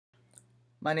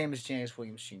My name is James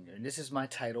Williams Jr., and this is my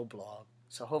title blog.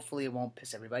 So hopefully it won't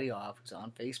piss everybody off. It's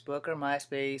on Facebook or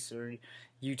MySpace or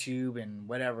YouTube and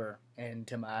whatever. And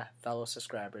to my fellow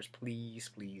subscribers, please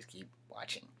keep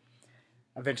watching.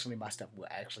 Eventually my stuff will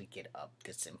actually get up.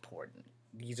 That's important.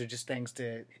 These are just things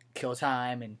to kill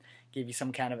time and give you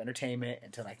some kind of entertainment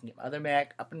until I can get my other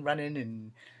Mac up and running,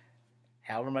 and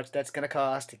however much that's going to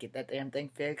cost to get that damn thing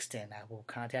fixed, and I will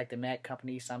contact the Mac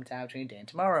company sometime between today and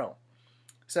tomorrow.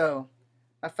 So,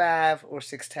 my 5 or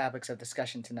 6 topics of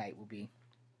discussion tonight will be,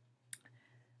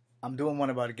 I'm doing one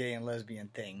about a gay and lesbian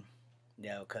thing,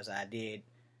 because I did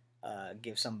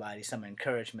give somebody some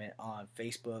encouragement on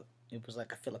Facebook. It was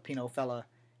like a Filipino fella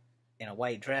in a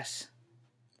white dress.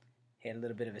 He had a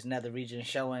little bit of his nether region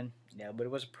showing, but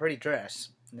it was a pretty dress,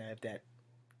 if that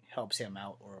helps him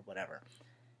out or whatever,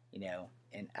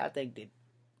 And I think that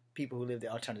people who live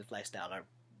the alternative lifestyle are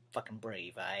fucking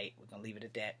brave, alright? We're gonna leave it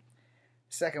at that.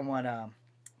 Second one,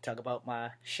 talk about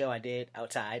my show I did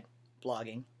outside,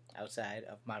 blogging outside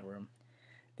of my room.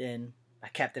 Then my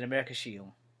Captain America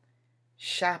shield.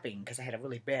 Shopping, because I had a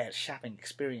really bad shopping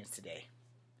experience today.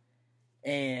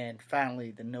 And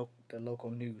finally, the local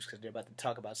news, because they're about to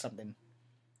talk about something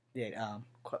that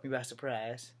caught me by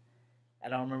surprise. I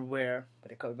don't remember where,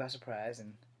 but it caught me by surprise.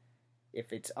 And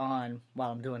if it's on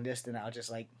while I'm doing this, then I'll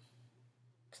just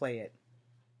play it.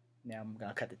 Now I'm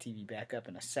gonna cut the TV back up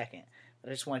in a second,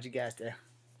 but I just wanted you guys to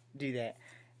do that.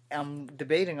 I'm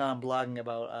debating on blogging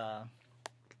about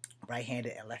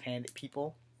right-handed and left-handed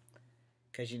people,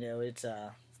 because it's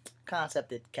a concept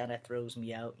that kind of throws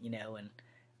me out, and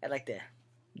I'd like to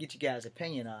get you guys'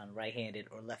 opinion on right-handed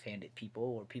or left-handed people,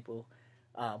 or people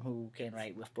who can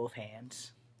write with both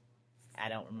hands. I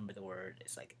don't remember the word.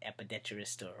 It's like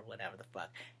ambidextrous or whatever the fuck.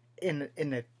 In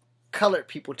the colored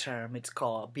people term, it's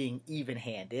called being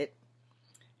even-handed.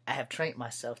 I have trained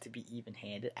myself to be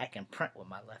even-handed. I can print with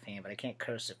my left hand, but I can't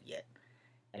cursive yet.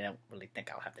 I don't really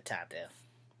think I'll have the time to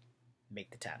make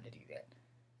the time to do that.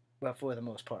 But for the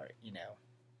most part,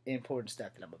 important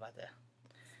stuff that I'm about to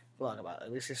blog about,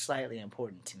 at least it's slightly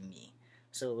important to me.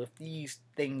 So if these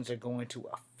things are going to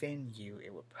offend you,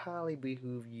 it would probably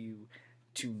behoove you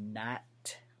to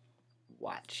not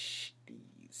watch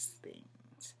these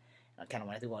things. I kind of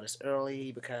want to do all this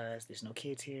early because there's no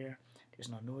kids here, there's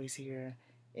no noise here,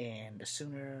 and the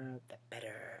sooner the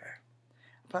better.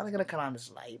 I'm probably going to cut on this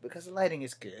light because the lighting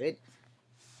is good.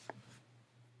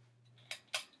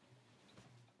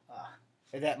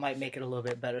 That might make it a little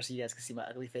bit better so you guys can see my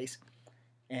ugly face.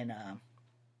 And,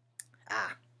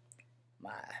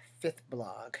 my 5th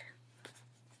blog.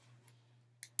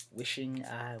 Wishing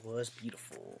I Was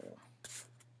Beautiful.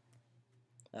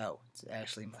 Oh, it's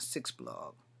actually my 6th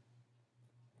blog.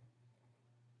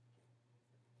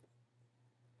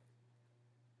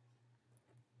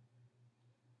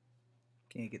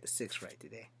 Can't get the 6 right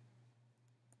today.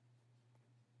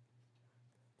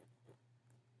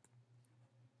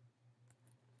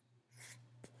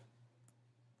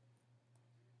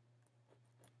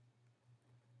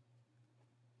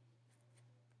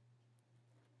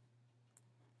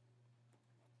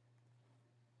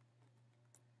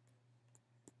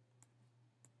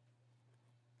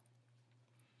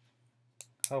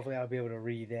 Hopefully I'll be able to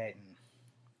read that and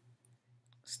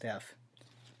stuff.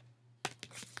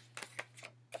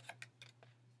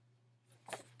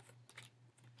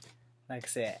 Like I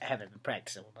said, I haven't been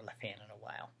practicing with my left hand in a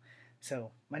while.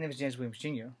 So, my name is James Williams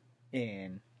Jr.,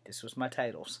 and this was my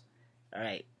titles.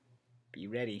 Alright, be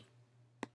ready.